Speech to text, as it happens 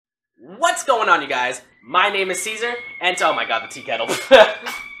What's going on, you guys? My name is Cesar, and oh my god, the tea kettle.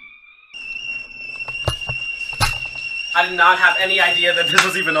 I did not have any idea that this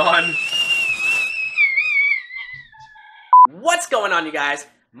was even on. What's going on, you guys?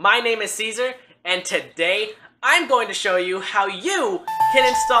 My name is Cesar, and today I'm going to show you how you can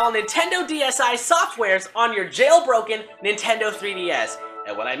install Nintendo DSi softwares on your jailbroken Nintendo 3DS.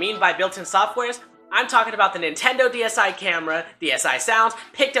 And what I mean by built-in softwares, I'm talking about the Nintendo DSi camera, DSi sounds,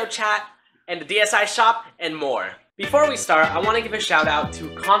 PictoChat, and the DSi shop, and more. Before we start, I want to give a shout out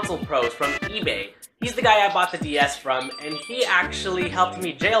to Console Pros from eBay. He's the guy I bought the DS from, and he actually helped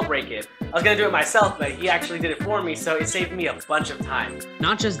me jailbreak it. I was gonna do it myself, but he actually did it for me, so it saved me a bunch of time.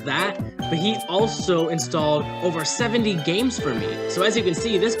 Not just that, but he also installed over 70 games for me. So as you can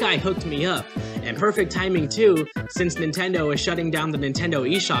see, this guy hooked me up. And perfect timing too, since Nintendo is shutting down the Nintendo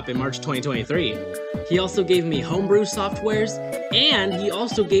eShop in March 2023. He also gave me homebrew softwares, and he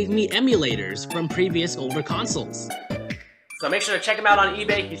also gave me emulators from previous older consoles. So make sure to check him out on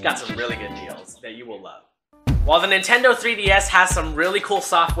eBay. He's got some really good deals that you will love. While the Nintendo 3DS has some really cool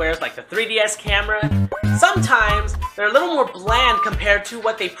softwares like the 3DS camera, sometimes they're a little more bland compared to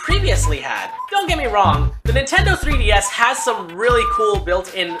what they previously had. Don't get me wrong, the Nintendo 3DS has some really cool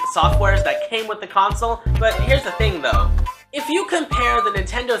built-in softwares that came with the console, but here's the thing though. If you compare the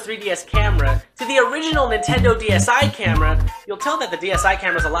Nintendo 3DS camera to the original Nintendo DSi camera, you'll tell that the DSi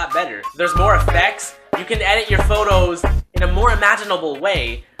camera is a lot better. There's more effects, you can edit your photos in a more imaginable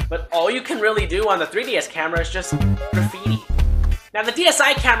way, but all you can really do on the 3DS camera is just graffiti. Now the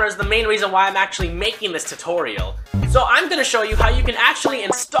DSi camera is the main reason why I'm actually making this tutorial. So I'm going to show you how you can actually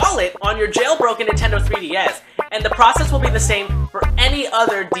install it on your jailbroken Nintendo 3DS, and the process will be the same for any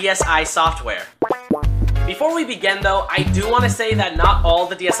other DSi software. Before we begin though, I do want to say that not all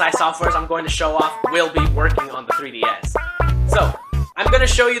the DSi softwares I'm going to show off will be working on the 3DS. So, I'm going to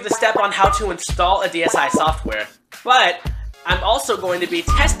show you the step on how to install a DSi software, but I'm also going to be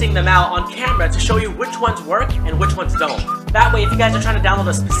testing them out on camera to show you which ones work and which ones don't. That way, if you guys are trying to download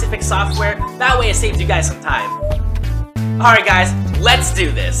a specific software, that way it saves you guys some time. Alright guys, let's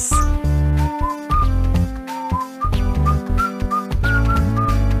do this!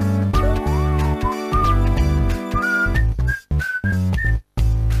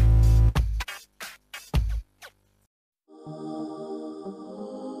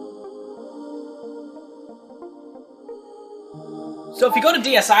 So if you go to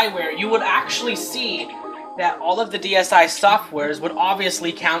DSiware, you would actually see that all of the DSi softwares would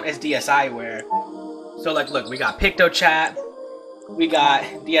obviously count as DSiware. So like, look, we got PictoChat, we got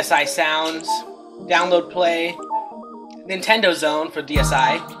DSi Sounds, Download Play, Nintendo Zone for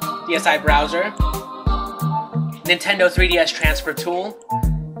DSi, DSi Browser, Nintendo 3DS Transfer Tool,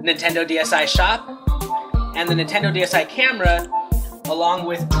 Nintendo DSi Shop, and the Nintendo DSi Camera, along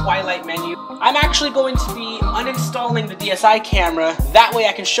with Twilight Menu. I'm actually going to be uninstalling the DSi camera, that way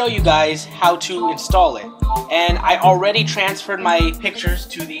I can show you guys how to install it. And I already transferred my pictures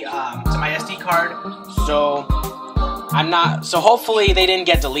to the to my SD card, so hopefully they didn't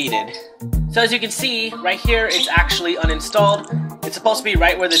get deleted. So as you can see, right here it's actually uninstalled. It's supposed to be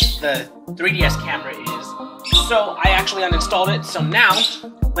right where the 3DS camera is. So I actually uninstalled it, so now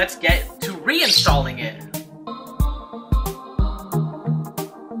let's get to reinstalling it.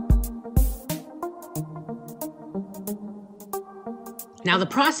 Now the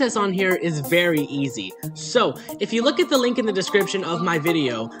process on here is very easy. So if you look at the link in the description of my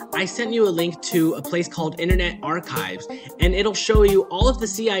video, I sent you a link to a place called Internet Archives, and it'll show you all of the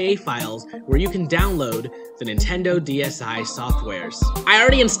CIA files where you can download the Nintendo DSi softwares. I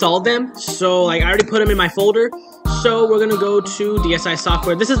already installed them, so I already put them in my folder. So we're gonna go to DSi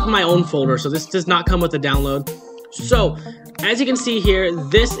software. This is my own folder, so this does not come with the download. So as you can see here,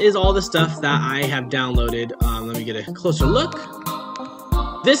 this is all the stuff that I have downloaded. Let me get a closer look.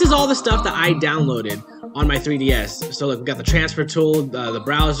 This is all the stuff that I downloaded on my 3DS. So look, we got the transfer tool, the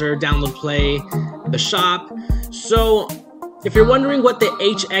browser, download play, the shop. So if you're wondering what the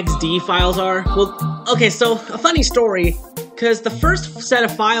HXD files are, well, okay, so a funny story, because the first set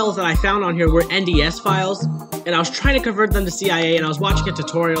of files that I found on here were NDS files, and I was trying to convert them to CIA, and I was watching a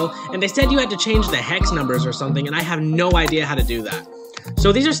tutorial, and they said you had to change the hex numbers or something, and I have no idea how to do that.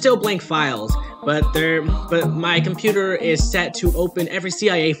 So these are still blank files, but my computer is set to open every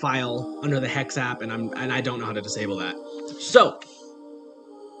CIA file under the hex app, and I don't know how to disable that. So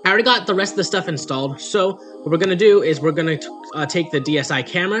I already got the rest of the stuff installed. So what we're gonna do is we're gonna take the DSi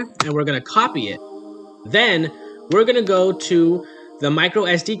camera and we're gonna copy it. Then we're gonna go to the micro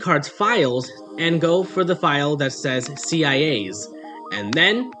SD card's files and go for the file that says CIAs, and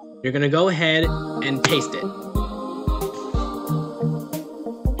then you're gonna go ahead and paste it.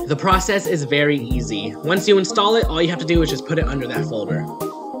 The process is very easy. Once you install it, all you have to do is just put it under that folder.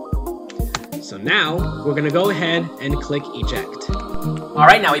 So now, we're gonna go ahead and click eject.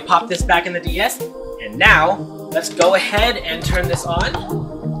 Alright, now we pop this back in the DS, and now, let's go ahead and turn this on.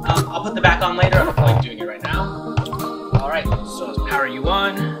 I'll put the back on later, I don't feel like doing it right now. Alright, so let's power you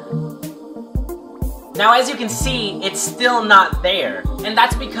on. Now as you can see, it's still not there, and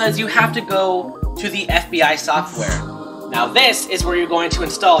that's because you have to go to the FBI software. Now this is where you're going to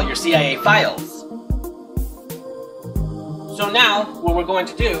install your CIA files. So now, what we're going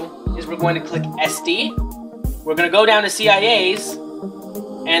to do is we're going to click SD, we're going to go down to CIAs,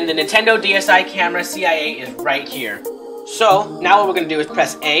 and the Nintendo DSi camera CIA is right here. So now what we're going to do is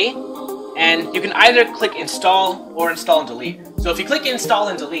press A, and you can either click install or install and delete. So if you click install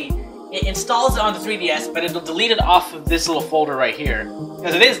and delete, it installs it on the 3DS, but it'll delete it off of this little folder right here,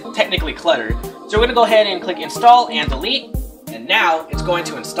 because it is technically cluttered. So we're going to go ahead and click install and delete, and now it's going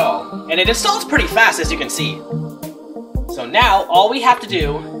to install. And it installs pretty fast, as you can see. So now all we have to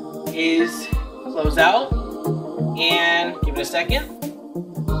do is close out and give it a second.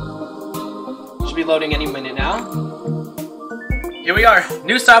 Should be loading any minute now. Here we are.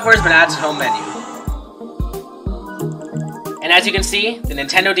 New software has been added to home menu. And as you can see, the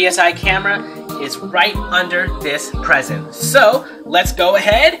Nintendo DSi camera is right under this present. So let's go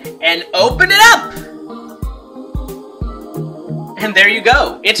ahead and open it up. And there you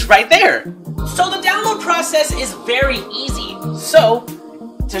go. It's right there. So the download process is very easy. So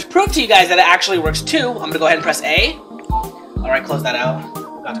to prove to you guys that it actually works too, I'm going to go ahead and press A. Alright, close that out.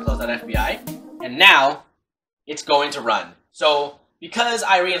 Forgot to close that FBI. And now, it's going to run. So, because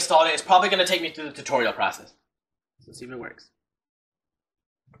I reinstalled it, it's probably going to take me through the tutorial process. Let's see if it works.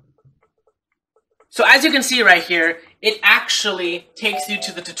 So as you can see right here, it actually takes you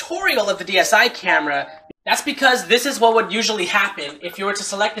to the tutorial of the DSi camera. That's because this is what would usually happen if you were to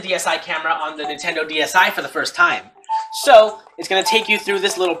select the DSi camera on the Nintendo DSi for the first time. So, it's going to take you through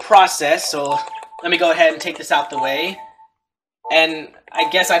this little process, so let me go ahead and take this out the way. And I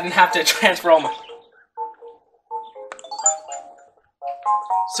guess I didn't have to transfer all my...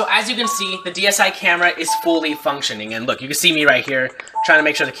 So as you can see, the DSi camera is fully functioning. And look, you can see me right here, trying to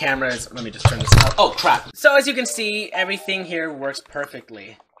make sure the camera is... Let me just turn this out. Oh, crap. So as you can see, everything here works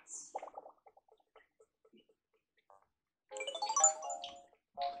perfectly.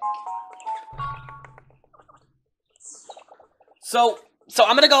 So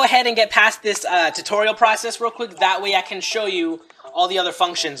I'm going to go ahead and get past this tutorial process real quick. That way I can show you all the other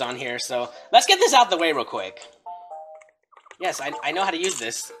functions on here. So let's get this out the way real quick. Yes, I know how to use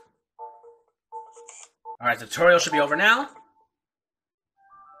this. Alright, the tutorial should be over now.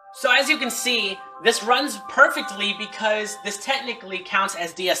 So as you can see, this runs perfectly because this technically counts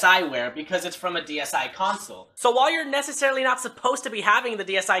as DSiWare because it's from a DSi console. So while you're necessarily not supposed to be having the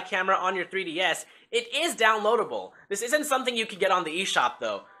DSi camera on your 3DS, it is downloadable. This isn't something you can get on the eShop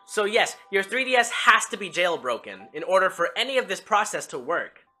though. So yes, your 3DS has to be jailbroken in order for any of this process to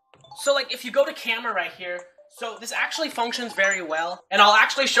work. So like if you go to camera right here, so this actually functions very well, and I'll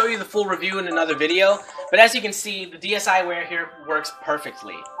actually show you the full review in another video, but as you can see, the DSiWare here works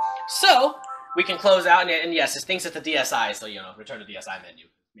perfectly. So, we can close out, and yes, it thinks it's the DSi, so, you know, return to DSi menu,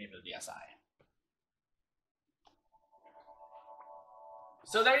 maybe the DSi.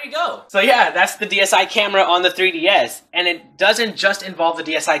 So there you go. So yeah, that's the DSi camera on the 3DS, and it doesn't just involve the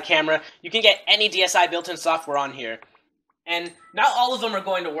DSi camera, you can get any DSi built-in software on here. And not all of them are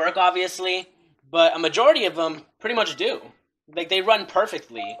going to work, obviously, but a majority of them pretty much do. Like, they run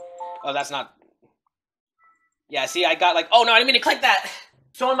perfectly. Oh, that's not... Yeah, see, I got like... Oh, no, I didn't mean to click that!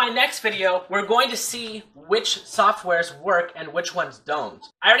 So in my next video, we're going to see which softwares work and which ones don't.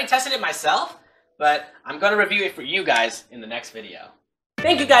 I already tested it myself, but I'm going to review it for you guys in the next video.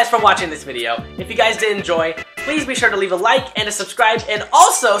 Thank you guys for watching this video. If you guys did enjoy, please be sure to leave a like and a subscribe, and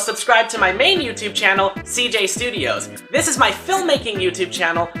also subscribe to my main YouTube channel, CZR. This is my filmmaking YouTube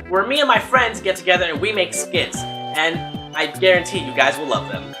channel where me and my friends get together and we make skits, and I guarantee you guys will love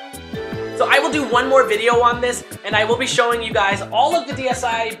them. So I will do one more video on this, and I will be showing you guys all of the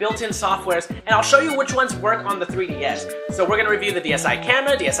DSi built-in softwares, and I'll show you which ones work on the 3DS. So we're going to review the DSi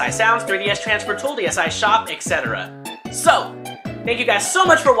camera, DSi sounds, 3DS transfer tool, DSi shop, etc. So, thank you guys so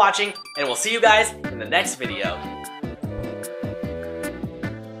much for watching, and we'll see you guys in the next video.